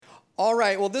All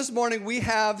right, well, this morning we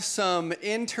have some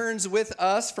interns with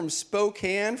us from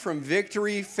Spokane, from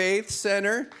Victory Faith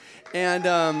Center,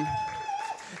 and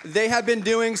they have been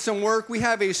doing some work. We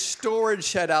have a storage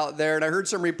shed out there, and I heard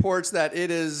some reports that it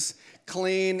is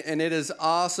clean and it is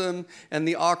awesome, and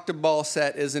the Octoball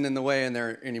set isn't in the way in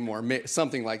there anymore,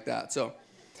 something like that. So,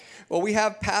 well, we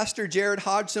have Pastor Jared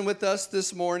Hodgson with us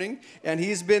this morning, and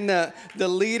he's been the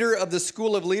leader of the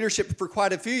School of Leadership for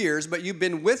quite a few years, but you've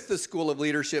been with the School of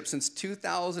Leadership since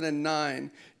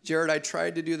 2009. Jared, I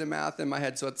tried to do the math in my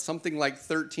head, so it's something like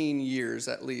 13 years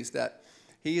at least that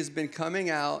he has been coming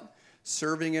out,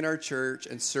 serving in our church,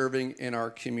 and serving in our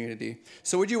community.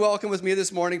 So would you welcome with me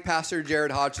this morning Pastor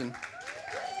Jared Hodgson?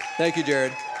 Thank you,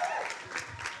 Jared.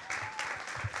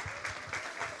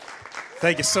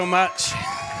 Thank you so much.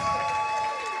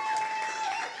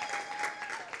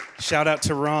 Shout out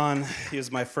to Ron. He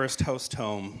was my first host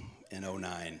home in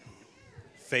 2009.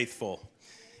 Faithful.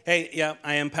 Hey, yeah,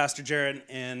 I am Pastor Jared,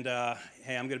 and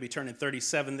hey, I'm going to be turning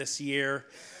 37 this year.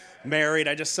 Married.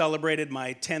 I just celebrated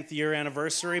my 10th year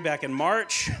anniversary back in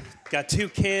March. Got 2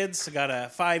 kids. I got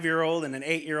a 5-year-old and an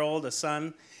 8-year-old, a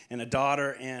son and a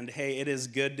daughter, and hey, it is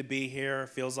good to be here.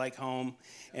 Feels like home.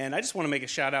 And I just want to make a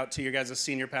shout out to your guys as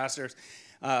senior pastors,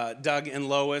 Doug and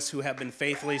Lois, who have been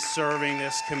faithfully serving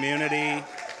this community.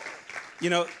 You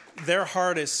know, their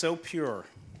heart is so pure.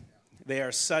 They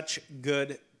are such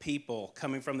good people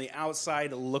coming from the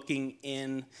outside, looking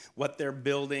in, what they're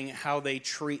building, how they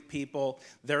treat people,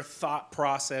 their thought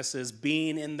processes,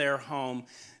 being in their home.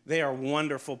 They are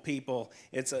wonderful people.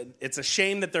 It's a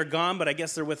shame that they're gone, but I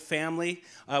guess they're with family.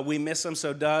 We miss them.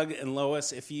 So Doug and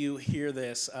Lois, if you hear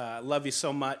this, love you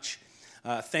so much.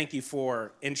 Thank you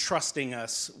for entrusting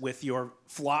us with your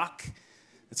flock.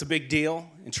 It's a big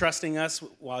deal, entrusting us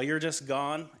while you're just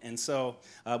gone. And so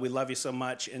we love you so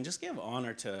much. And just give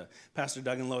honor to Pastor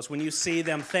Doug and Lois. When you see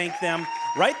them, thank them.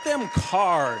 Write them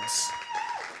cards.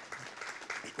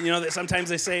 You know, that sometimes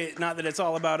they say, not that it's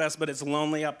all about us, but it's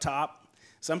lonely up top.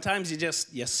 Sometimes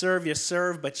you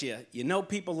serve, but you know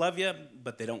people love you,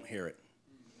 but they don't hear it.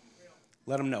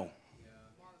 Let them know.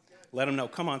 Let them know.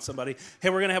 Come on, somebody. Hey,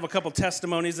 we're going to have a couple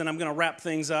testimonies, and I'm going to wrap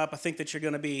things up. I think that you're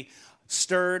going to be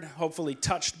stirred, hopefully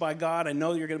touched by God. I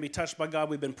know you're going to be touched by God.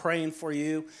 We've been praying for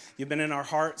you. You've been in our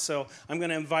heart. So I'm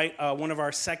going to invite one of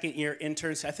our second-year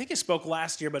interns. I think he spoke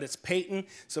last year, but it's Peyton.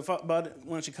 So, Bud,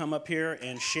 why don't you come up here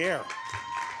and share?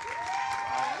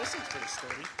 This is pretty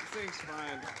sturdy. Thanks,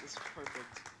 Brian. This is perfect.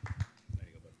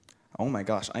 Oh my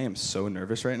gosh, I am so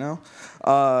nervous right now.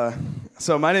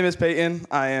 So my name is Peyton.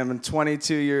 I am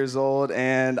 22 years old,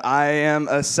 and I am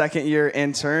a second-year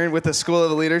intern with the School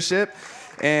of Leadership.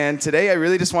 And today I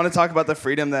really just want to talk about the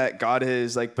freedom that God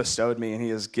has bestowed me, and He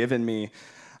has given me.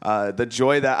 The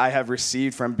joy that I have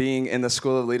received from being in the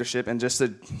School of Leadership, and just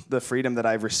the freedom that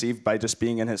I've received by just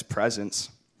being in His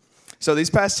presence. So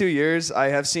these past 2 years, I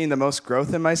have seen the most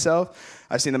growth in myself.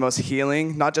 I've seen the most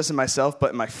healing, not just in myself, but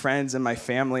in my friends and my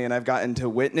family, and I've gotten to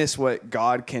witness what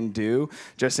God can do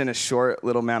just in a short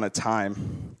little amount of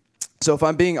time. So if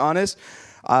I'm being honest,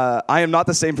 I am not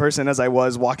the same person as I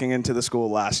was walking into the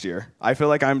school last year. I feel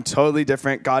like I'm totally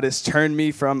different. God has turned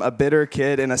me from a bitter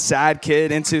kid and a sad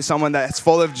kid into someone that's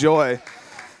full of joy.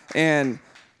 And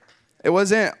it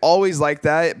wasn't always like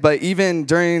that, but even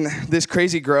during this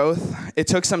crazy growth, it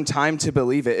took some time to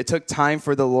believe it. It took time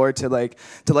for the Lord to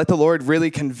let the Lord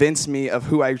really convince me of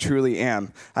who I truly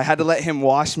am. I had to let Him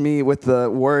wash me with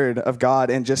the Word of God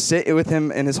and just sit with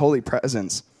Him in His holy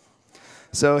presence.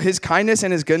 So His kindness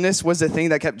and His goodness was the thing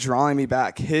that kept drawing me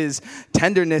back. His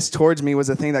tenderness towards me was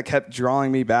the thing that kept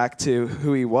drawing me back to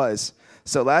who He was.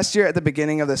 So last year at the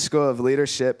beginning of the School of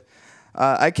Leadership,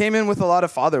 I came in with a lot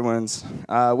of father wounds,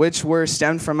 which were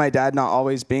stemmed from my dad not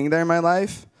always being there in my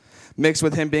life, mixed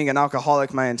with him being an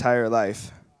alcoholic my entire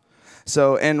life.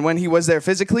 So, and when he was there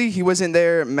physically, he wasn't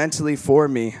there mentally for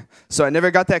me. So I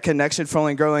never got that connection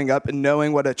from growing up and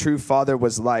knowing what a true father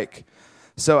was like.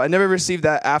 So I never received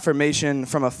that affirmation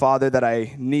from a father that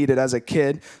I needed as a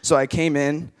kid. So I came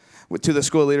in to the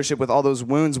School of Leadership with all those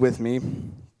wounds with me.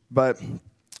 And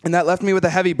that left me with a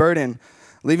heavy burden,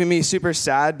 leaving me super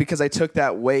sad because I took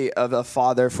that weight of a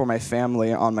father for my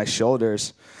family on my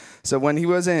shoulders. So when he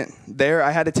wasn't there,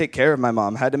 I had to take care of my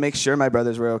mom. I had to make sure my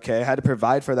brothers were okay. I had to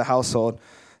provide for the household.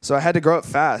 So I had to grow up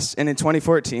fast. And in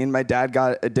 2014, my dad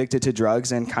got addicted to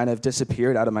drugs and kind of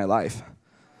disappeared out of my life.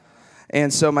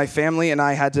 And so my family and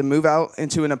I had to move out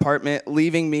into an apartment,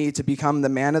 leaving me to become the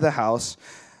man of the house.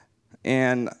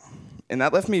 And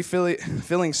that left me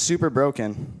feeling super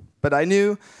broken. But I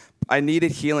knew I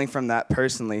needed healing from that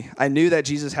personally. I knew that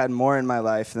Jesus had more in my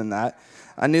life than that.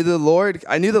 I knew the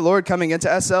Lord coming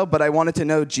into SL, but I wanted to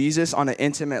know Jesus on an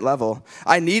intimate level.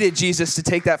 I needed Jesus to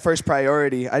take that first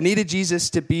priority. I needed Jesus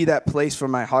to be that place for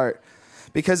my heart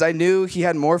because I knew he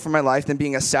had more for my life than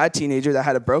being a sad teenager that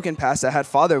had a broken past, that had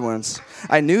father wounds.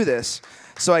 I knew this.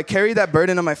 So I carried that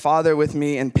burden of my father with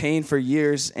me in pain for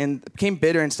years and became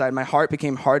bitter inside. My heart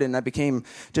became hardened. I became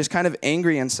just kind of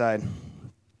angry inside.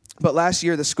 But last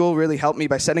year, the school really helped me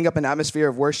by setting up an atmosphere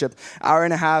of worship, hour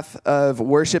and a half of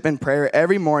worship and prayer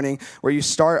every morning where you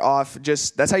start off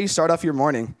that's how you start off your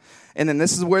morning. And then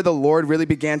this is where the Lord really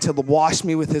began to wash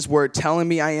me with his word, telling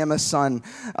me I am a son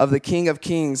of the King of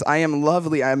Kings. I am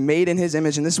lovely. I am made in his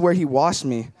image. And this is where he washed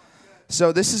me.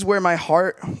 So this is where my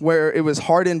heart, where it was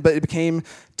hardened, but it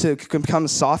become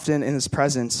softened in his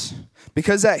presence.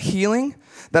 Because that healing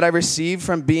that I received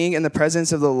from being in the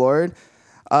presence of the Lord,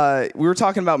 we were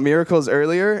talking about miracles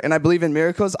earlier, and I believe in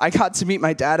miracles. I got to meet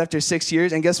my dad after 6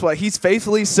 years, and guess what? He's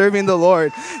faithfully serving the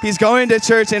Lord. He's going to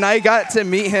church, and I got to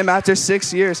meet him after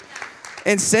 6 years.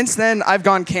 And since then, I've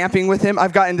gone camping with him.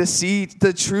 I've gotten to see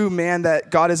the true man that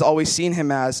God has always seen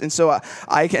him as. And so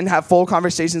I can have full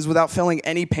conversations without feeling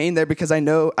any pain there because I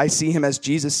know I see him as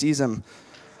Jesus sees him.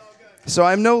 So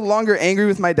I'm no longer angry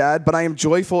with my dad, but I am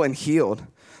joyful and healed.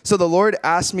 So the Lord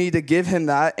asked me to give him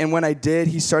that, and when I did,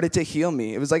 he started to heal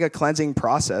me. It was like a cleansing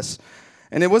process.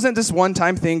 And it wasn't just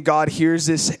one-time thing, God hears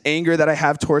this anger that I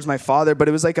have towards my father, but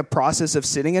it was like a process of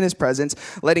sitting in his presence,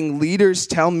 letting leaders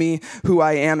tell me who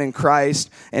I am in Christ,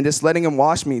 and just letting him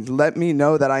wash me, let me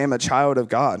know that I am a child of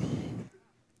God.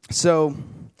 So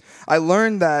I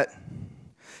learned that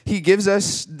he gives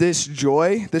us this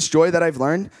joy that I've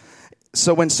learned.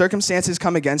 So when circumstances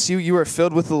come against you, you are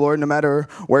filled with the Lord no matter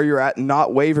where you're at,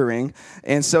 not wavering.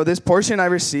 And so this portion I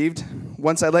received,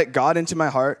 once I let God into my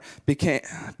heart, became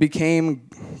the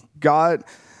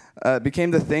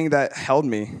thing that held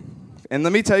me. And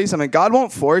let me tell you something. God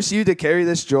won't force you to carry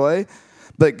this joy,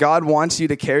 but God wants you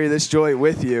to carry this joy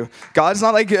with you. God's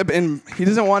not like, he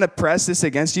doesn't want to press this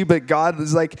against you, but God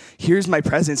is like, here's my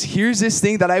presence. Here's this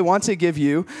thing that I want to give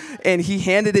you. And he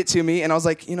handed it to me. And I was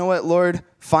like, you know what, Lord,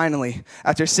 finally,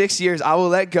 after 6 years, I will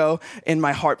let go. And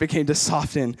my heart became to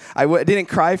soften. I didn't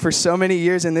cry for so many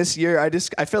years. And this year,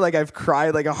 I feel like I've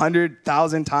cried like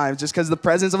 100,000 times just because the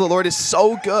presence of the Lord is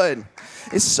so good.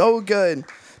 It's so good.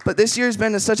 But this year has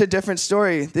been such a different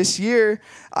story. This year,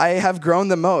 I have grown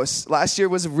the most. Last year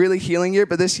was a really healing year,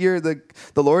 but this year, the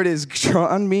Lord has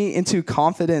drawn me into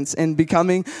confidence and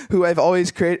becoming who He's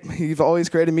always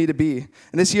created me to be.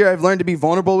 And this year, I've learned to be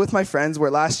vulnerable with my friends,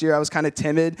 where last year I was kind of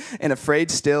timid and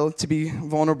afraid still to be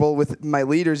vulnerable with my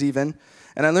leaders even.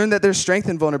 And I learned that there's strength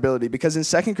in vulnerability because in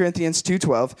 2 Corinthians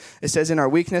 2:12, it says, in our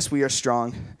weakness, we are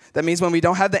strong. That means when we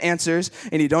don't have the answers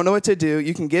and you don't know what to do,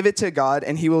 you can give it to God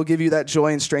and he will give you that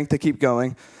joy and strength to keep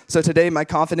going. So today, my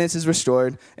confidence is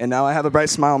restored and now I have a bright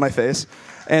smile on my face.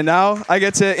 And now I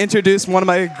get to introduce one of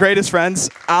my greatest friends,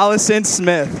 Allison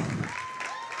Smith.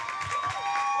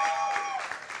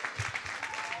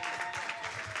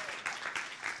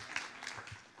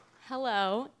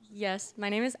 Hello. Yes, my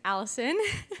name is Allison.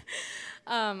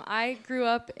 I grew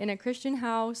up in a Christian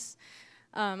house.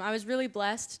 I was really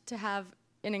blessed to have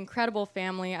an incredible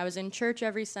family. I was in church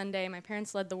every Sunday. My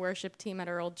parents led the worship team at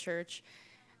our old church.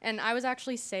 And I was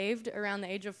actually saved around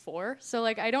the age of 4. So,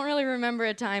 I don't really remember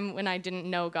a time when I didn't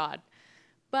know God.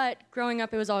 But growing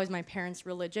up, it was always my parents'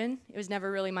 religion. It was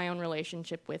never really my own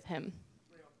relationship with him.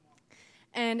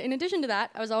 And in addition to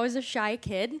that, I was always a shy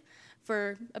kid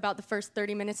for about the first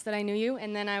 30 minutes that I knew you,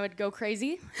 and then I would go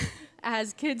crazy,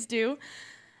 as kids do.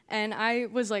 And I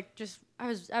was I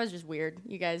was just weird,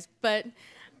 you guys. But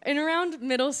in around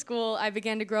middle school, I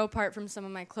began to grow apart from some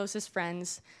of my closest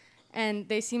friends, and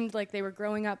they seemed like they were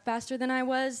growing up faster than I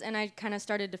was, and I kind of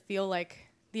started to feel like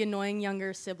the annoying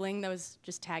younger sibling that was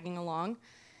just tagging along.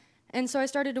 And so I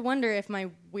started to wonder if my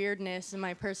weirdness and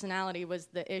my personality was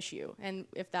the issue, and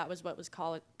if that was what was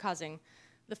causing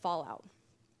the fallout.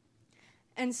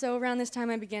 And so around this time,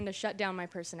 I began to shut down my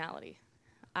personality.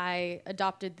 I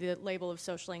adopted the label of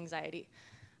social anxiety.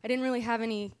 I didn't really have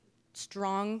any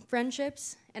strong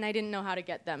friendships, and I didn't know how to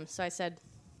get them. So I said,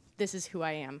 this is who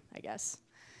I am, I guess.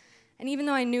 And even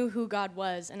though I knew who God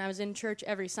was, and I was in church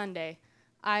every Sunday,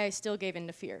 I still gave in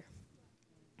to fear.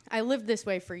 I lived this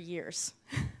way for years,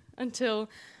 until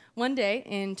one day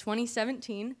in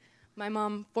 2017, my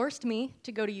mom forced me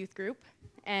to go to youth group.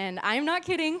 And I'm not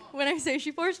kidding when I say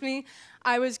she forced me.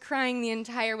 I was crying the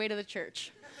entire way to the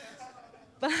church.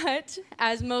 But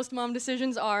as most mom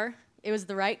decisions are, it was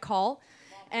the right call.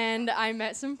 And I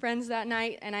met some friends that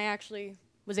night, and I actually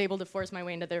was able to force my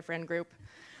way into their friend group.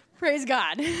 Praise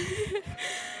God.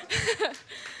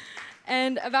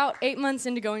 And about 8 months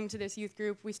into going to this youth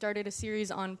group, we started a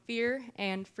series on fear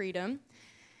and freedom.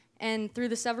 And through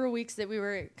the several weeks that we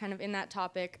were kind of in that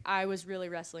topic, I was really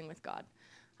wrestling with God.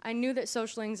 I knew that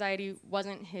social anxiety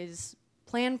wasn't his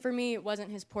plan for me, it wasn't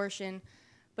his portion,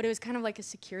 but it was kind of like a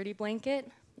security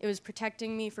blanket. It was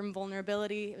protecting me from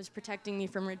vulnerability, it was protecting me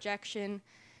from rejection,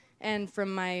 and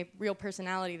from my real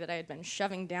personality that I had been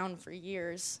shoving down for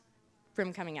years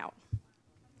from coming out.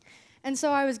 And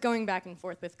so I was going back and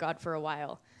forth with God for a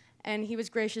while, and he was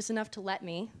gracious enough to let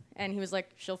me, and he was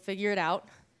like, she'll figure it out.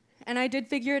 And I did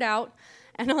figure it out,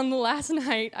 and on the last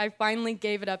night, I finally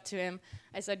gave it up to him.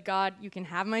 I said, God, you can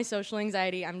have my social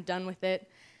anxiety, I'm done with it.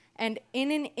 And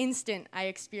in an instant, I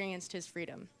experienced his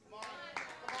freedom.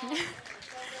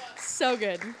 So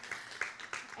good.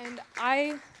 And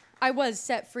I was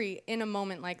set free in a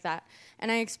moment like that,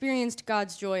 and I experienced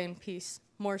God's joy and peace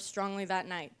more strongly that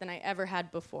night than I ever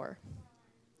had before.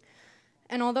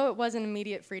 And although it was an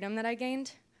immediate freedom that I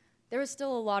gained, there was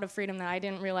still a lot of freedom that I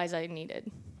didn't realize I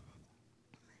needed.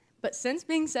 But since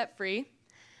being set free,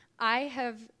 I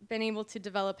have been able to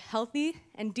develop healthy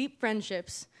and deep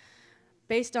friendships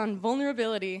based on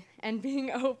vulnerability and being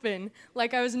open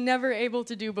like I was never able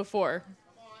to do before.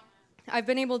 I've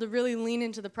been able to really lean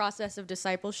into the process of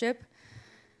discipleship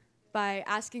by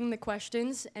asking the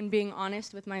questions and being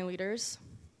honest with my leaders.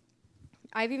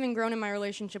 I've even grown in my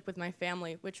relationship with my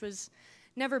family, which was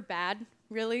never bad,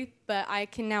 really, but I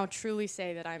can now truly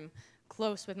say that I'm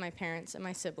close with my parents and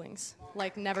my siblings,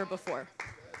 like never before.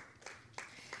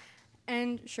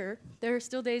 And sure, there are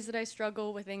still days that I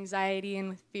struggle with anxiety and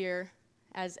with fear,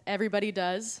 as everybody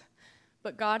does,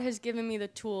 but God has given me the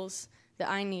tools that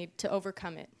I need to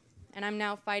overcome it, and I'm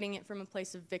now fighting it from a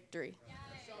place of victory.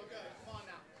 So good. Come on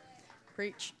now.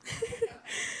 Preach.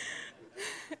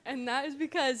 And that is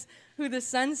because who the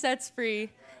Son sets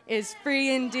free is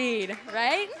free indeed,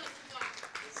 right?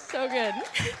 So good.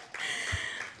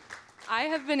 I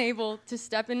have been able to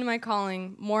step into my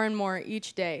calling more and more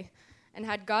each day, and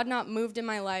had God not moved in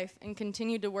my life and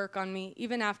continued to work on me,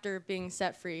 even after being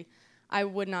set free, I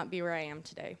would not be where I am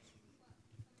today.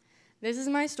 This is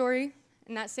my story,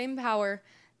 and that same power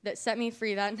that set me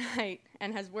free that night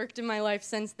and has worked in my life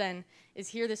since then is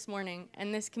here this morning,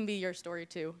 and this can be your story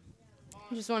too.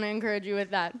 I just want to encourage you with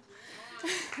that.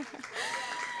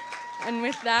 And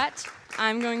with that,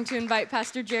 I'm going to invite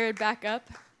Pastor Jared back up.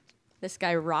 This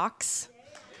guy rocks.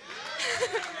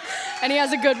 And he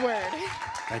has a good word.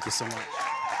 Thank you so much.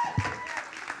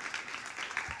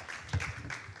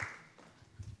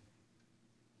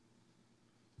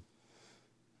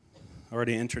 I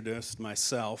already introduced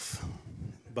myself,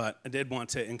 but I did want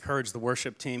to encourage the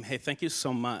worship team. Hey, thank you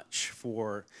so much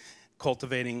for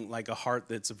cultivating like a heart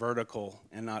that's vertical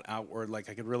and not outward. Like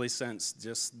I could really sense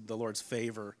just the Lord's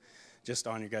favor just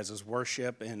on your guys'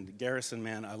 worship. And Garrison,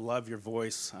 man, I love your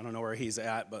voice. I don't know where he's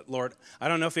at, but Lord, I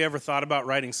don't know if you ever thought about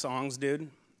writing songs, dude.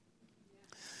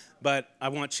 But I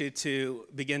want you to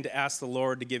begin to ask the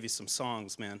Lord to give you some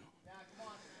songs, man.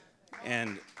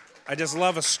 And I just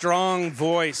love a strong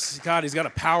voice. God, he's got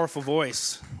a powerful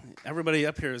voice. Everybody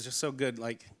up here is just so good.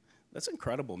 Like, that's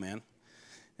incredible, man.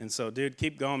 And so, dude,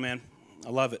 keep going, man.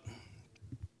 I love it.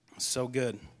 So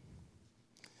good.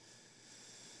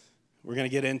 We're going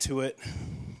to get into it.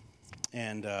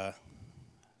 And I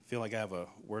feel like I have a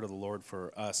word of the Lord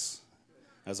for us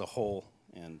as a whole.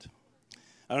 And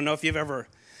I don't know if you've ever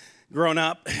grown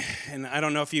up, and I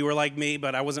don't know if you were like me,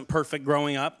 but I wasn't perfect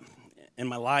growing up in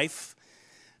my life.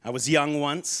 I was young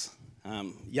once,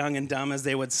 young and dumb, as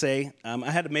they would say. I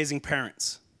had amazing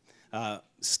parents,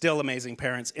 still amazing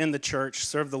parents in the church,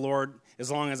 served the Lord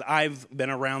as long as I've been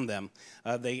around them.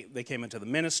 They came into the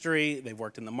ministry, they've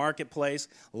worked in the marketplace,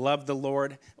 loved the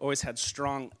Lord, always had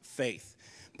strong faith.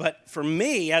 But for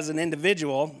me, as an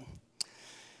individual,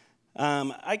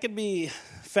 I could be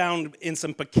found in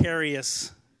some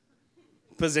precarious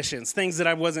positions, things that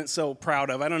I wasn't so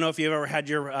proud of. I don't know if you've ever had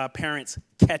your parents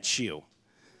catch you.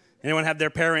 Anyone have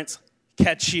their parents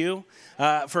catch you?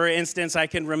 For instance, I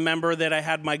can remember that I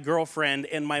had my girlfriend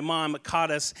and my mom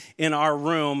caught us in our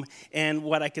room, and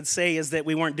what I could say is that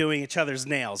we weren't doing each other's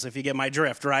nails, if you get my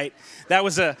drift, right? That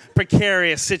was a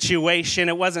precarious situation.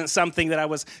 It wasn't something that I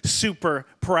was super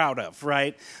proud of,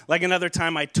 right? Like another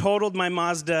time, I totaled my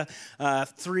Mazda a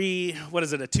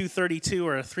 232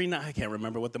 or a 39? I can't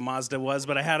remember what the Mazda was,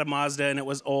 but I had a Mazda, and it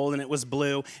was old, and it was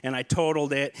blue, and I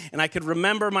totaled it, and I could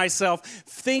remember myself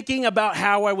thinking about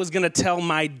how I was going to tell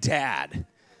my dad.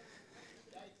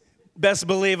 Best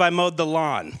believe I mowed the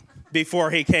lawn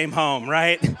before he came home,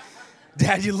 right?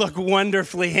 Dad, you look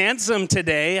wonderfully handsome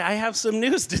today. I have some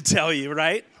news to tell you,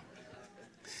 right?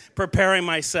 Preparing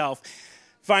myself.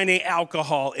 finding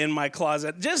alcohol in my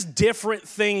closet, just different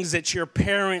things that your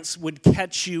parents would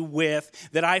catch you with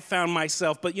that I found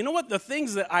myself. But you know what? The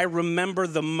things that I remember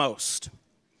the most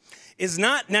is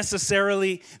not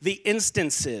necessarily the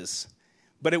instances,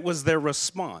 but it was their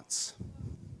response.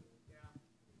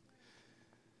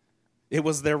 It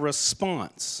was their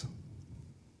response.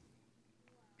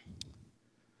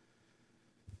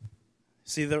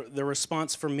 See, the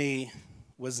response for me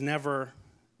was never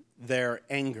their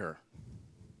anger,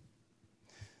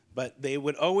 but they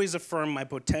would always affirm my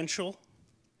potential,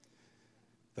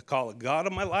 the call of God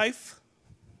on my life.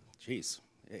 Jeez,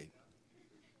 hey.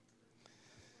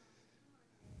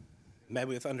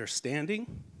 Maybe with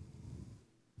understanding.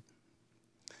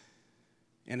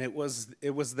 And it was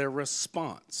their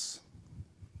response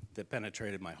that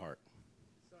penetrated my heart.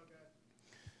 So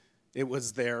good. It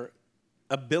was their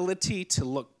ability to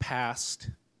look past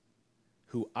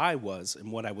who I was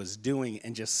and what I was doing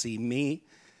and just see me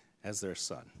as their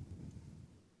son.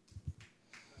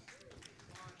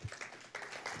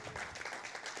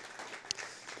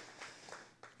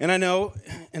 And I know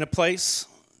in a place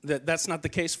that that's not the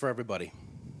case for everybody.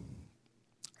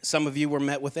 Some of you were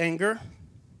met with anger,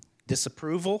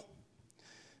 disapproval.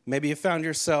 Maybe you found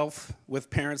yourself with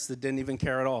parents that didn't even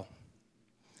care at all.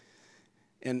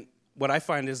 And what I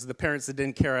find is the parents that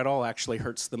didn't care at all actually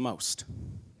hurts the most.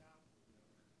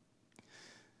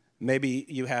 Maybe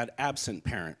you had absent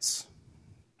parents.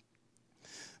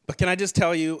 But can I just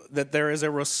tell you that there is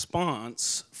a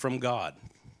response from God?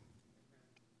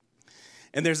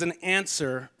 And there's an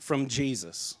answer from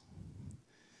Jesus.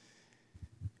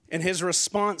 And his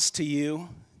response to you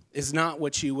is not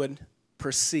what you would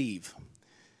perceive.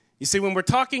 You see, when we're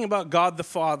talking about God the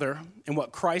Father and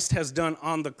what Christ has done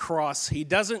on the cross, he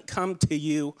doesn't come to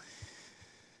you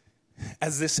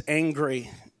as this angry.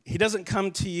 He doesn't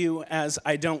come to you as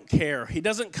I don't care. He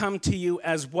doesn't come to you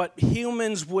as what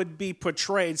humans would be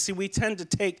portrayed. See, we tend to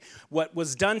take what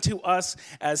was done to us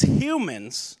as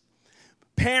humans,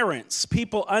 parents,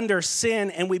 people under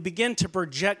sin, and we begin to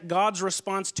project God's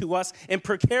response to us in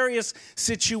precarious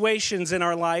situations in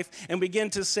our life and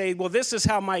begin to say, well, this is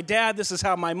how my dad, this is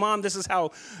how my mom, this is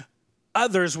how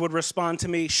others would respond to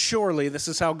me. Surely this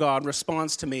is how God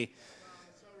responds to me.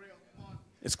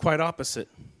 It's quite opposite.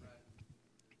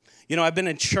 You know, I've been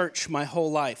in church my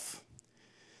whole life,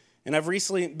 and I've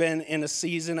recently been in a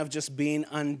season of just being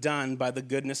undone by the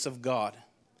goodness of God.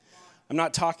 I'm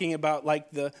not talking about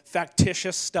like the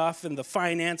factitious stuff and the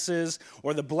finances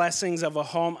or the blessings of a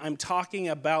home. I'm talking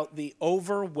about the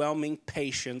overwhelming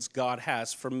patience God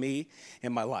has for me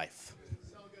in my life.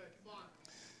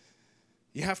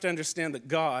 You have to understand that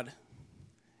God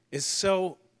is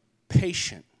so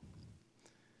patient.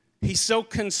 He's so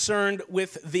concerned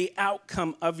with the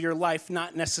outcome of your life,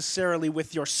 not necessarily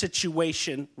with your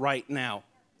situation right now.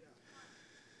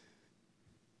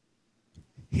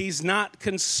 He's not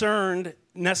concerned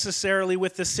necessarily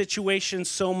with the situation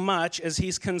so much as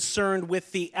he's concerned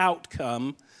with the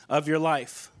outcome of your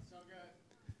life.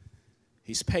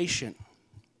 He's patient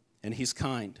and he's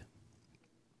kind.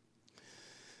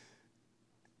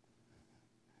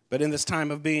 But in this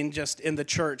time of being just in the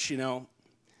church, you know,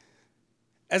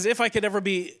 as if I could ever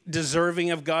be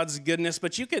deserving of God's goodness,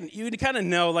 but you kind of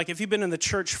know, like if you've been in the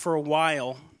church for a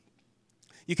while,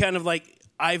 you kind of like,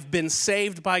 I've been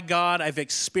saved by God, I've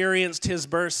experienced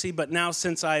his mercy, but now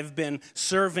since I've been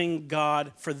serving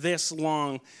God for this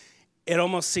long, it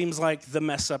almost seems like the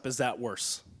mess up is that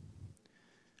worse.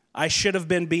 I should have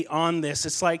been beyond this.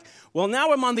 It's like, well,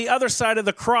 now I'm on the other side of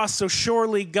the cross, so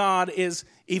surely God is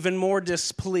even more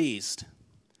displeased.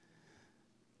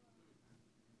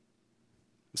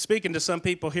 I'm speaking to some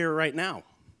people here right now.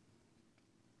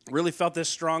 Really felt this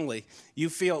strongly. You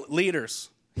feel,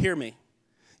 leaders, hear me.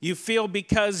 You feel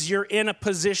because you're in a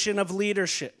position of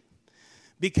leadership,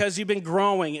 because you've been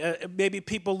growing. Maybe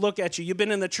people look at you. You've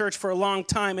been in the church for a long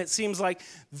time. It seems like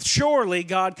surely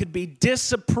God could be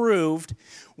disapproved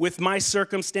with my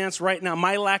circumstance right now,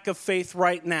 my lack of faith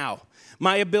right now,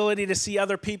 my ability to see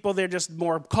other people. They're just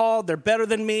more called. They're better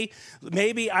than me.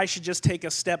 Maybe I should just take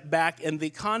a step back, and the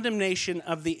condemnation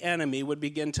of the enemy would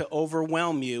begin to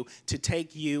overwhelm you, to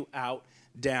take you out,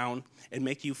 down, and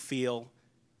make you feel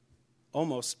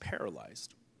almost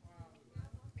paralyzed.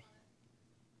 I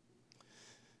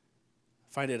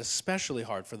find it especially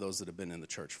hard for those that have been in the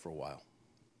church for a while.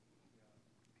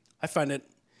 I find it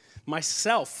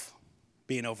myself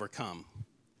being overcome.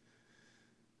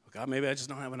 God, maybe I just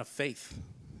don't have enough faith.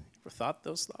 Ever thought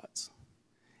those thoughts?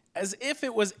 As if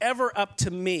it was ever up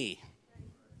to me.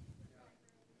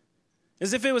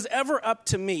 As if it was ever up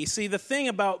to me. See, the thing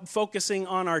about focusing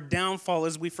on our downfall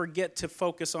is we forget to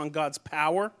focus on God's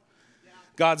power,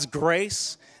 God's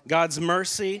grace, God's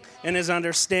mercy, and his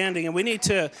understanding. And we need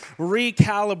to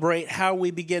recalibrate how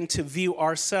we begin to view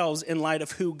ourselves in light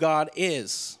of who God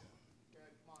is.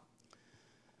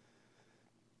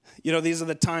 You know, these are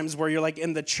the times where you're like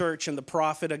in the church and the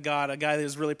prophet of God, a guy that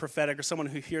is really prophetic or someone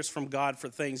who hears from God for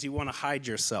things, you want to hide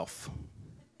yourself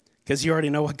because you already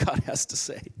know what God has to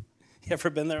say. You ever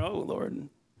been there? Oh, Lord,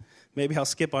 maybe I'll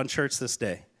skip on church this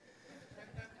day.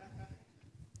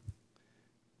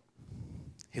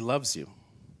 He loves you,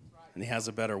 and he has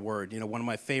a better word. You know, one of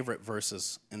my favorite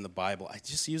verses in the Bible, I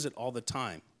just use it all the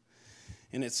time.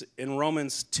 And it's in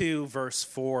Romans 2, verse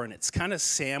 4, and it's kind of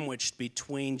sandwiched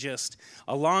between just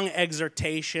a long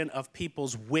exhortation of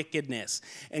people's wickedness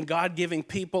and God giving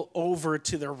people over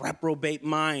to their reprobate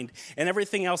mind and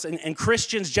everything else, and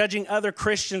Christians judging other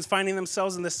Christians, finding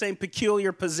themselves in the same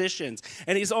peculiar positions.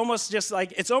 And he's almost just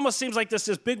like, it almost seems like this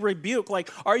big rebuke, like,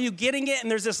 are you getting it? And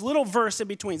there's this little verse in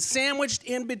between, sandwiched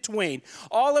in between.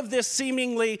 All of this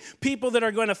seemingly people that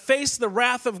are going to face the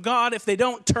wrath of God if they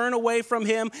don't turn away from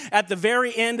him at the very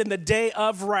end in the day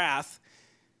of wrath.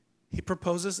 He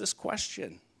proposes this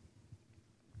question.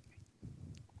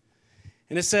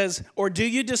 And it says, or do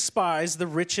you despise the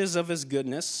riches of his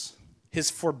goodness,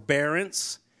 his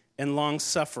forbearance, and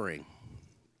long-suffering?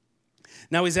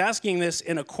 Now he's asking this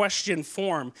in a question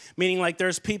form, meaning like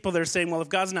there's people that are saying, well, if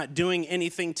God's not doing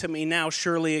anything to me now,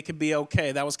 surely it could be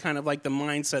okay. That was kind of like the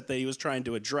mindset that he was trying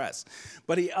to address.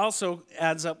 But he also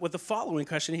adds up with the following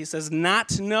question. He says,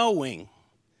 not knowing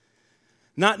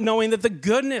that the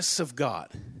goodness of God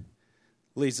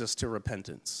leads us to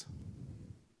repentance.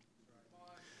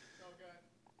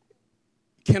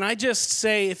 Can I just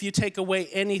say, if you take away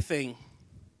anything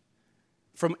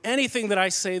from anything that I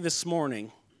say this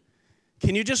morning,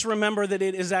 can you just remember that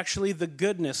it is actually the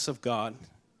goodness of God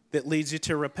that leads you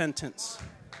to repentance?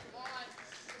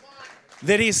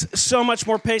 That he's so much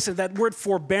more patient. That word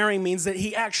forbearing means that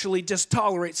he actually just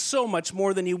tolerates so much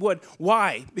more than he would.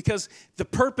 Why? Because the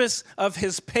purpose of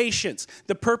his patience,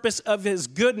 the purpose of his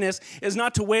goodness is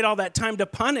not to wait all that time to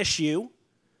punish you.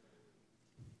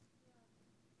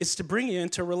 It's to bring you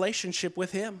into a relationship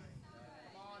with him.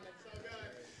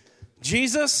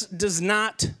 Jesus does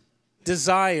not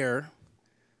desire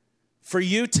for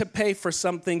you to pay for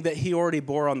something that he already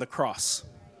bore on the cross.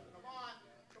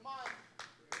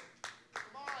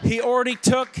 He already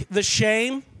took the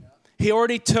shame. He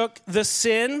already took the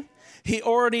sin. He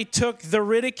already took the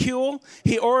ridicule.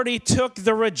 He already took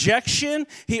the rejection.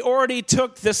 He already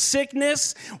took the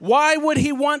sickness. Why would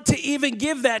he want to even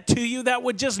give that to you? That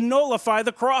would just nullify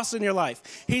the cross in your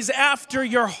life. He's after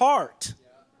your heart.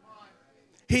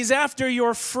 He's after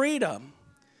your freedom.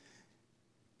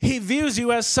 He views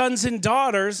you as sons and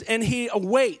daughters, and he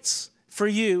awaits for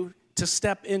you to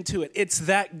step into it. It's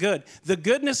that good. The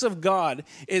goodness of God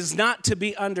is not to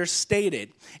be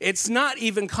understated. It's not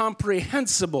even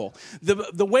comprehensible.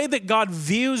 The way that God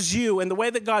views you and the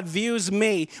way that God views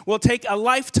me will take a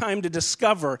lifetime to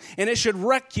discover, and it should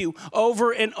wreck you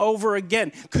over and over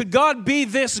again. Could God be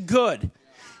this good?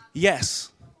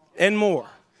 Yes, and more.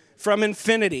 From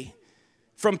infinity,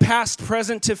 from past,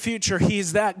 present to future,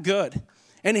 he's that good.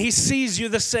 And he sees you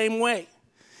the same way.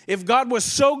 If God was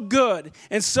so good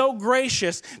and so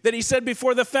gracious that he said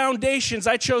before the foundations,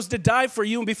 I chose to die for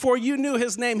you, and before you knew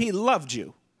his name, he loved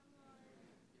you,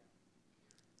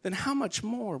 then how much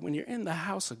more when you're in the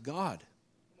house of God?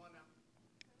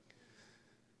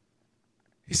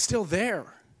 He's still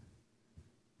there,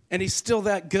 and he's still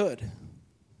that good.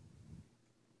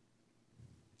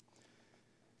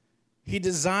 He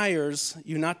desires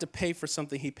you not to pay for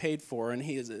something he paid for, and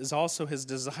he is also his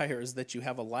desire is that you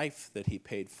have a life that he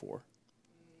paid for.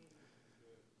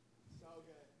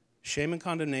 Shame and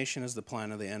condemnation is the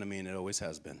plan of the enemy, and it always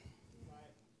has been.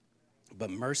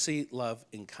 But mercy, love,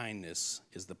 and kindness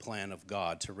is the plan of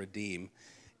God to redeem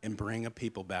and bring a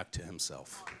people back to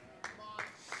himself.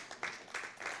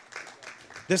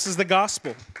 This is the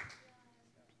gospel.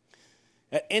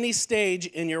 At any stage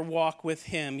in your walk with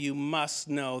him, you must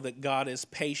know that God is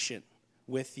patient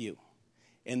with you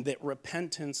and that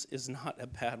repentance is not a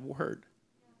bad word.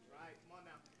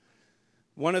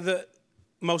 One of the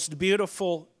most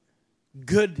beautiful,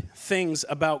 good things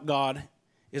about God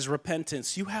is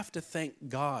repentance. You have to thank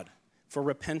God for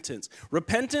repentance.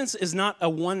 Repentance is not a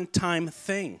one-time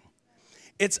thing.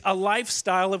 It's a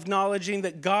lifestyle of acknowledging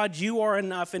that, God, you are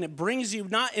enough, and it brings you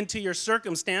not into your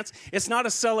circumstance. It's not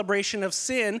a celebration of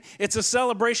sin. It's a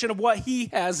celebration of what he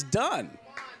has done.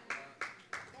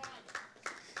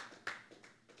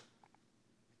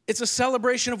 It's a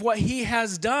celebration of what he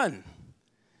has done.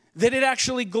 That it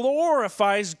actually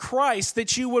glorifies Christ,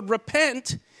 that you would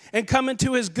repent and come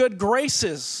into his good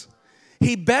graces.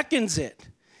 He beckons it.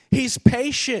 He's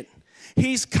patient.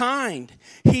 He's kind.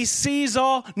 He sees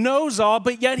all, knows all,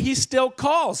 but yet he still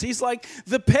calls. He's like,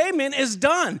 the payment is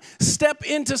done. Step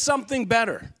into something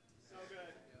better. So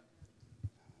good.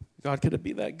 God, could it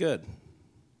be that good?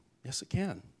 Yes, it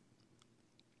can.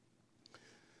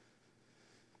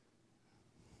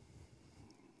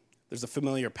 There's a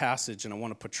familiar passage, and I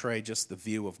want to portray just the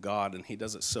view of God, and he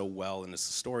does it so well, and it's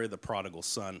the story of the prodigal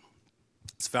son.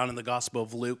 It's found in the Gospel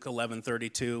of Luke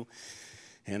 11:32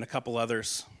 and a couple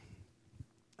others.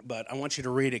 But I want you to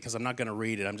read it because I'm not going to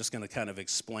read it. I'm just going to kind of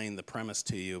explain the premise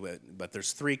to you. But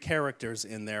there's three characters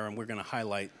in there, and we're going to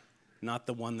highlight not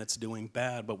the one that's doing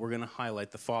bad, but we're going to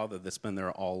highlight the father that's been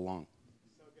there all along.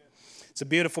 It's a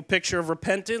beautiful picture of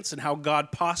repentance and how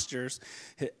God postures,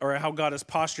 or how God is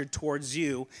postured towards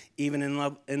you, even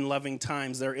in loving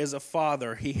times. There is a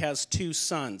father. He has two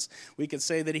sons. We could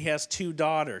say that he has two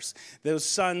daughters. Those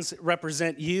sons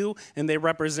represent you, and they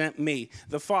represent me.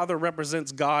 The father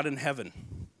represents God in heaven.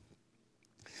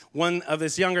 One of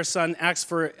his younger son asks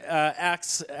for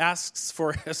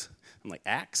his, I'm like,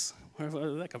 axe? Where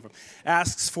did that come from?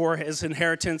 Asks for his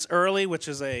inheritance early, which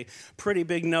is a pretty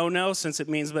big no-no, since it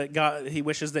means that he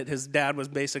wishes that his dad was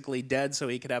basically dead so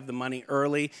he could have the money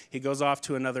early. He goes off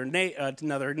to another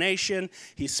nation.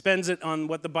 He spends it on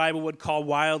what the Bible would call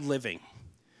wild living,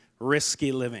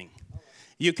 risky living.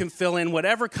 You can fill in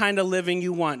whatever kind of living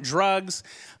you want: drugs,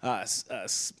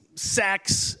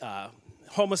 sex,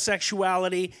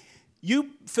 homosexuality.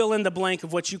 You fill in the blank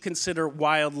of what you consider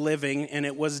wild living, and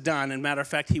it was done. And matter of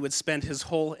fact, he would spend his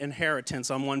whole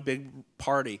inheritance on one big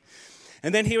party.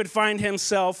 And then he would find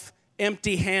himself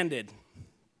empty-handed.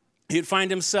 He'd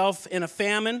find himself in a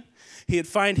famine. He'd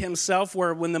find himself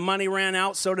where when the money ran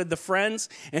out, so did the friends.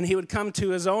 And he would come to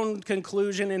his own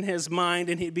conclusion in his mind,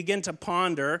 and he'd begin to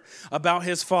ponder about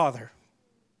his father.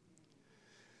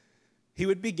 He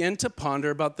would begin to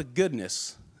ponder about the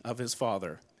goodness of his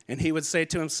father. And he would say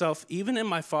to himself, even in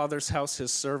my father's house,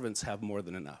 his servants have more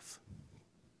than enough.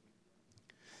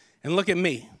 And look at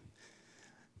me.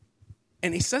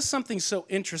 And he says something so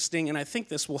interesting, and I think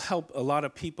this will help a lot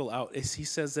of people out, is he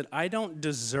says that I don't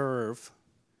deserve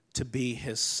to be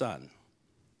his son.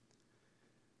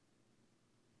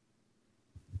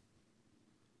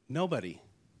 Nobody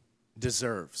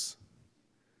deserves.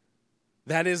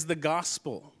 That is the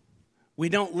gospel. We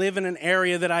don't live in an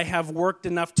area that I have worked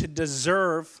enough to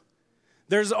deserve.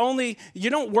 You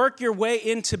don't work your way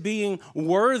into being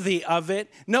worthy of it.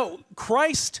 No,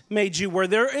 Christ made you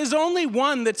worthy. There is only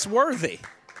one that's worthy.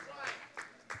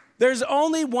 There's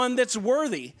only one that's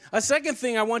worthy. A second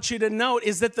thing I want you to note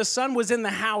is that the son was in the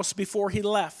house before he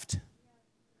left.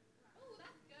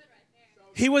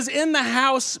 He was in the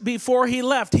house before he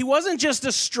left. He wasn't just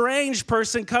a strange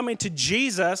person coming to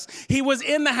Jesus. He was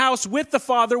in the house with the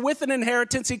Father, with an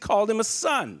inheritance. He called him a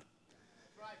son.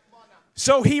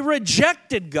 So he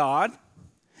rejected God.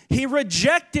 He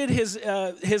rejected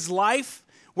his life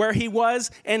where he was,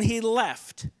 and he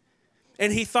left.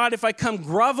 And he thought, if I come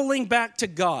groveling back to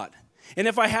God, and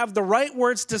if I have the right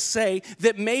words to say,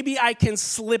 that maybe I can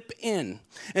slip in.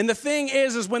 And the thing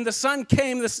is when the son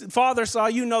came, the father saw,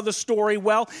 you know the story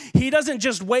well, he doesn't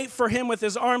just wait for him with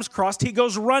his arms crossed, he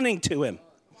goes running to him.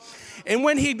 And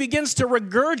when he begins to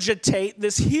regurgitate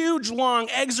this huge, long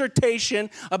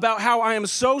exhortation about how I am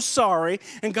so sorry,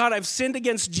 and God, I've sinned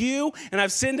against you, and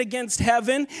I've sinned against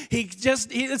heaven,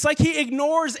 it's like he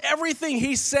ignores everything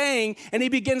he's saying, and he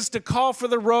begins to call for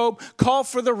the robe, call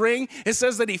for the ring. It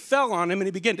says that he fell on him, and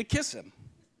he began to kiss him.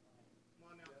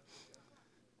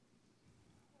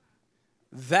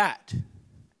 That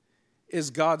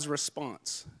is God's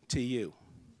response to you.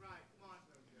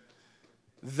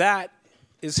 That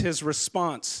is his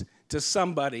response to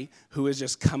somebody who is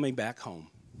just coming back home.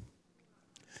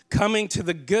 Coming to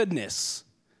the goodness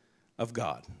of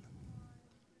God.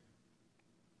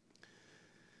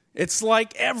 It's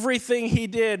like everything he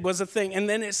did was a thing. And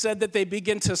then it said that they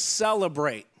begin to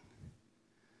celebrate.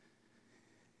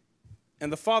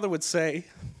 And the father would say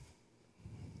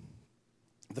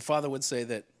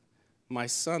that my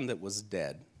son that was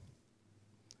dead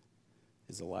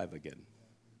is alive again.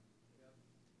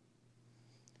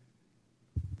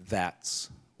 That's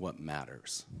what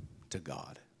matters to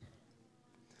God.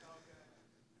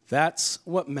 That's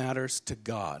what matters to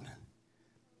God.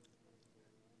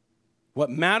 What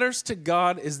matters to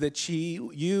God is that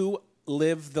you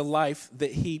live the life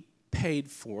that he paid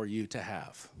for you to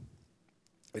have.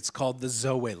 It's called the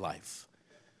Zoe life.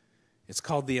 It's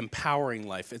called the empowering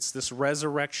life. It's this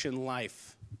resurrection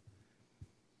life.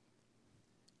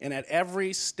 And at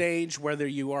every stage, whether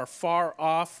you are far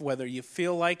off, whether you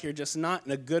feel like you're just not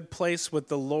in a good place with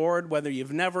the Lord, whether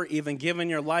you've never even given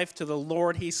your life to the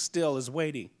Lord, he still is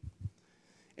waiting.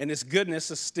 And his goodness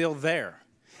is still there.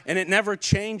 And it never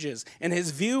changes. And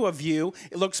his view of you,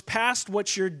 it looks past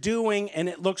what you're doing, and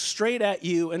it looks straight at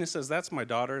you, and it says, that's my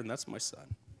daughter, and that's my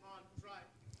son.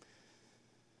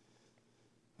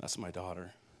 That's my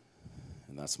daughter,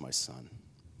 and that's my son.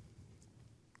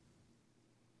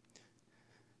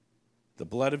 The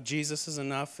blood of Jesus is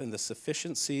enough, and the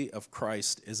sufficiency of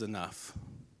Christ is enough.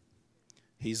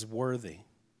 He's worthy.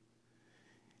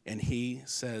 And he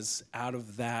says, out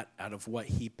of that, out of what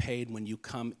he paid, when you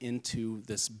come into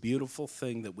this beautiful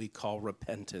thing that we call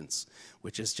repentance,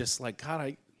 which is just like, God,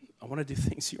 I want to do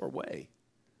things your way.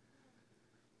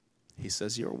 He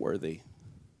says, you're worthy.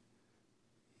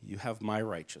 You have my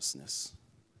righteousness.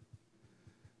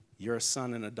 You're a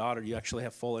son and a daughter. You actually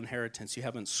have full inheritance. You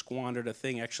haven't squandered a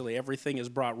thing. Actually, everything is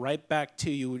brought right back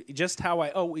to you, just how I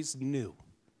always knew.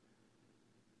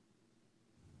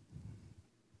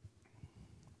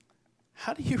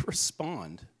 How do you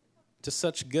respond to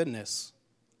such goodness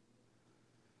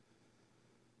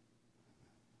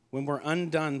when we're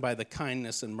undone by the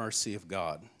kindness and mercy of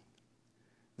God?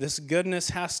 This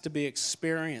goodness has to be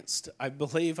experienced. I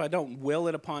believe I don't will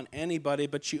it upon anybody,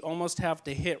 but you almost have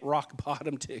to hit rock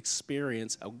bottom to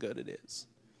experience how good it is.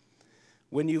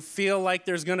 When you feel like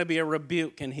there's going to be a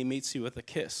rebuke and he meets you with a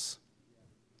kiss.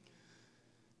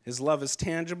 His love is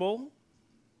tangible.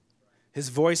 His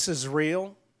voice is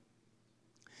real.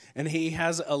 And he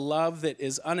has a love that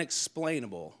is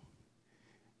unexplainable.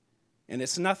 And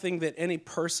it's nothing that any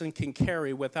person can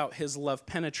carry without his love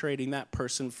penetrating that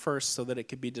person first so that it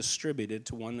could be distributed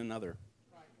to one another.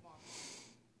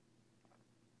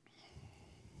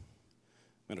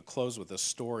 I'm going to close with a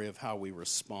story of how we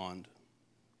respond.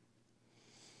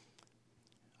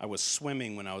 I was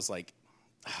swimming when I was it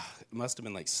must have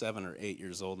been like 7 or 8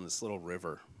 years old in this little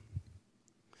river.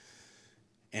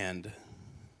 And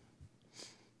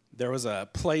there was a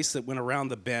place that went around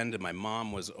the bend, and my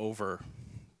mom was over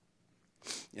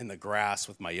in the grass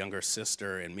with my younger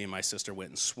sister, and me and my sister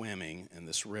went swimming in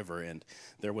this river, and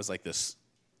there was like this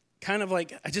kind of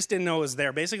like, I just didn't know it was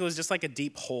there. Basically, it was just like a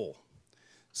deep hole.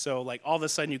 So like all of a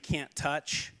sudden you can't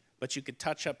touch, but you could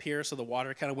touch up here, so the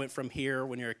water kind of went from here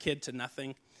when you're a kid to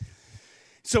nothing.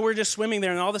 So we're just swimming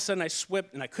there, and all of a sudden I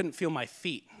slipped, and I couldn't feel my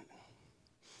feet.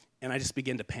 And I just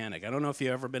began to panic. I don't know if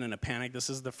you've ever been in a panic. This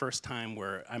is the first time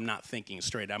where I'm not thinking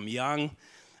straight. I'm young.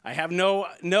 I have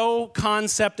no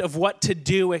concept of what to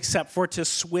do except for to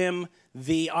swim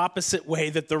the opposite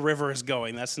way that the river is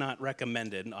going. That's not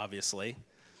recommended, obviously.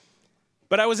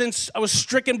 But I was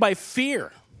stricken by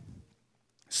fear.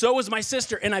 So was my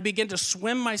sister, and I began to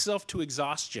swim myself to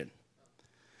exhaustion.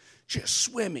 Just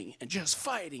swimming and just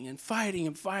fighting and fighting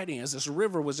and fighting as this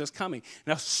river was just coming.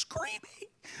 And I was screaming,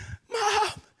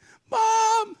 Mom!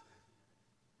 Mom!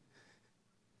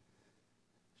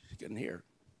 She couldn't hear.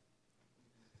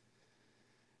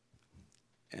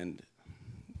 And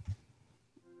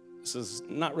this is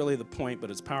not really the point, but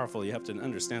it's powerful. You have to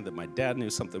understand that my dad knew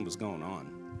something was going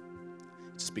on.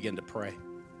 He just began to pray.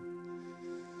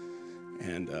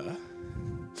 And the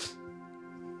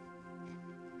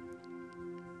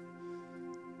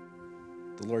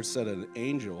Lord said an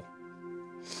angel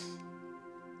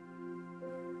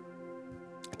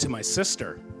to my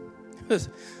sister,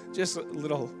 just a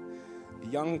little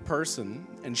young person,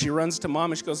 and she runs to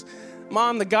Mom and she goes,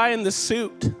 Mom, the guy in the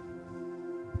suit.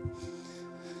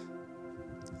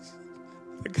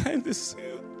 The guy in the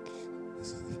suit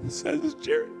says,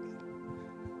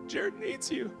 Jared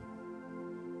needs you.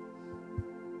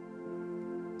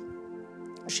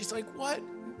 She's like, what?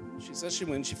 She says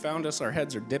when she found us, our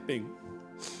heads are dipping.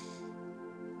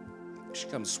 She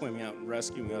comes swimming out and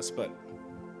rescuing us, but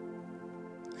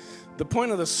the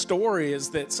point of the story is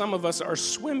that some of us are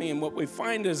swimming, and what we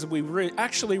find is we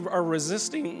actually are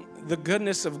resisting the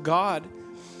goodness of God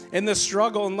in the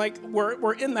struggle, and like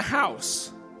we're in the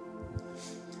house.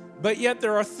 But yet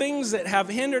there are things that have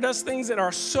hindered us, things that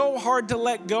are so hard to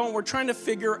let go, and we're trying to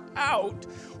figure out,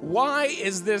 why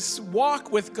is this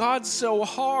walk with God so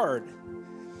hard?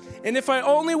 And if I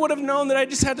only would have known that I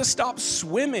just had to stop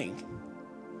swimming,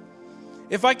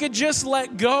 if I could just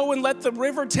let go and let the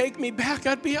river take me back,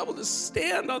 I'd be able to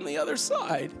stand on the other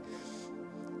side.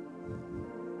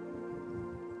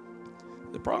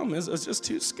 The problem is I was just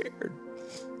too scared.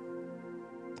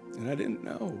 And I didn't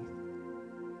know.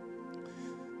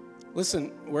 Listen,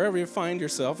 wherever you find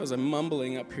yourself, as I'm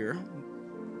mumbling up here,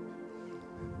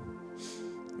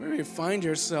 wherever you find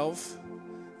yourself,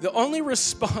 the only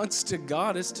response to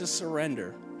God is to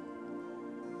surrender.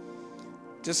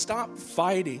 to stop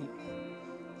fighting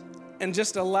and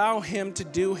just allow him to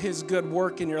do his good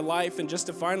work in your life, and just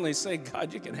to finally say,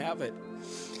 God, you can have it.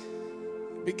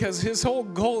 Because his whole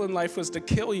goal in life was to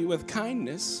kill you with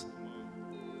kindness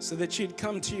so that you'd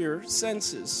come to your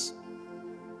senses.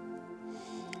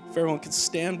 If everyone could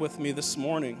stand with me this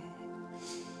morning.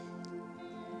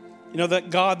 You know, that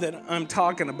God that I'm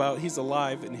talking about, he's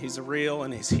alive and he's real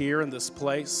and he's here in this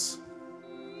place.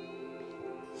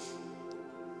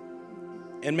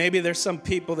 And maybe there's some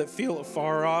people that feel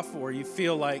far off, or you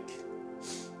feel like,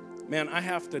 man, I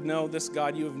have to know this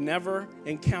God. You have never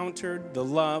encountered the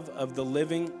love of the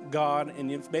living God.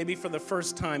 And maybe for the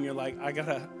first time, you're like, I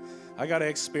gotta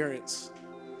experience.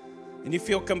 And you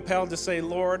feel compelled to say,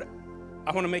 Lord,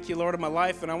 I want to make you Lord of my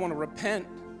life, and I want to repent.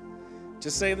 To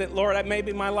say that, Lord,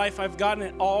 maybe my life, I've gotten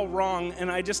it all wrong,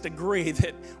 and I just agree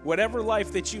that whatever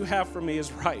life that you have for me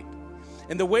is right.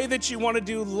 And the way that you want to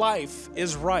do life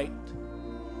is right.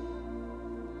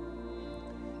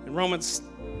 In Romans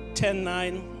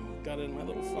 10:9, got it in my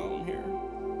little phone here.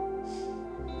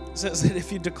 It says that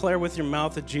if you declare with your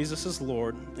mouth that Jesus is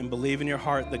Lord and believe in your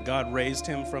heart that God raised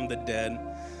him from the dead,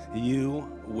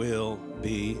 you will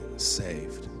be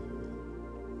saved.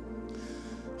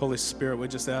 Holy Spirit, we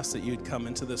just ask that you'd come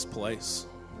into this place.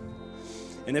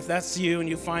 And if that's you and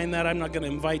you find that, I'm not going to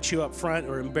invite you up front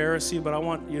or embarrass you, but I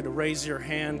want you to raise your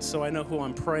hand so I know who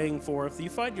I'm praying for. If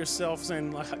you find yourself saying,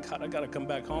 God, I got to come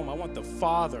back home. I want the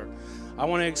Father. I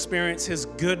want to experience his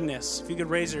goodness. If you could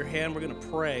raise your hand, we're going to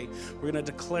pray. We're going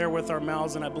to declare with our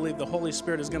mouths, and I believe the Holy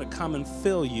Spirit is going to come and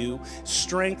fill you,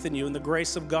 strengthen you, and the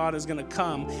grace of God is going to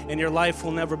come, and your life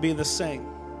will never be the same.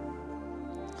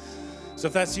 So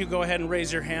if that's you, go ahead and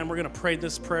raise your hand. We're going to pray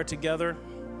this prayer together.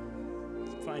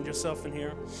 Find yourself in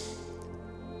here.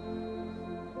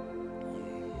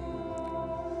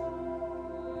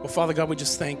 Well, Father God, we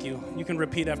just thank you. You can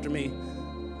repeat after me.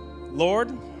 Lord,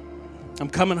 I'm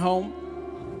coming home.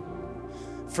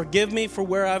 Forgive me for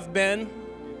where I've been.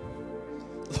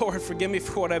 Lord, forgive me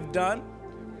for what I've done.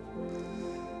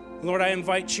 Lord, I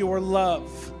invite your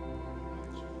love,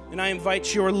 and I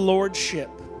invite your lordship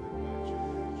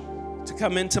to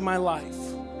come into my life,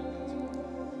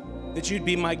 that you'd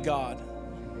be my God,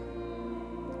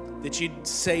 that you'd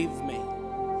save me.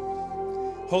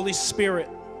 Holy Spirit,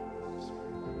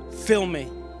 fill me,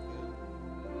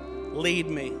 lead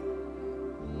me,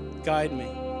 guide me,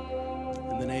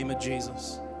 in the name of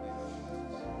Jesus.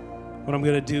 What I'm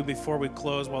going to do before we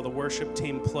close, while the worship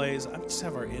team plays, I just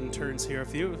have our interns here.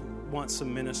 If you want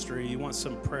some ministry, you want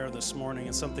some prayer this morning,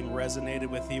 and something resonated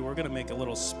with you, we're going to make a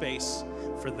little space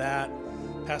for that.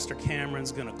 Pastor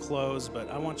Cameron's going to close, but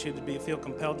I want you to feel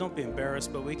compelled. Don't be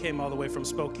embarrassed, but we came all the way from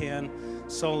Spokane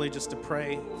solely just to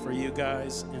pray for you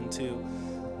guys and to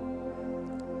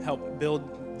help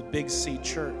build the Big C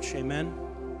Church. Amen?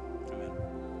 Amen.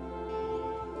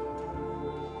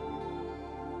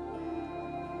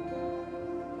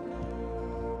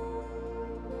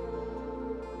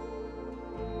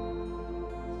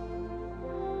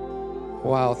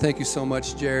 Wow, thank you so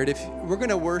much, Jared. If we're going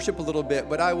to worship a little bit,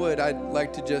 but I'd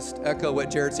like to just echo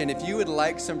what Jared's saying. If you would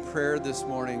like some prayer this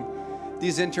morning,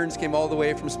 these interns came all the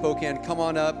way from Spokane. Come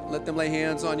on up, let them lay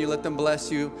hands on you, let them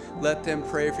bless you, let them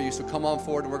pray for you. So come on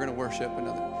forward, and we're going to worship with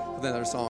another song.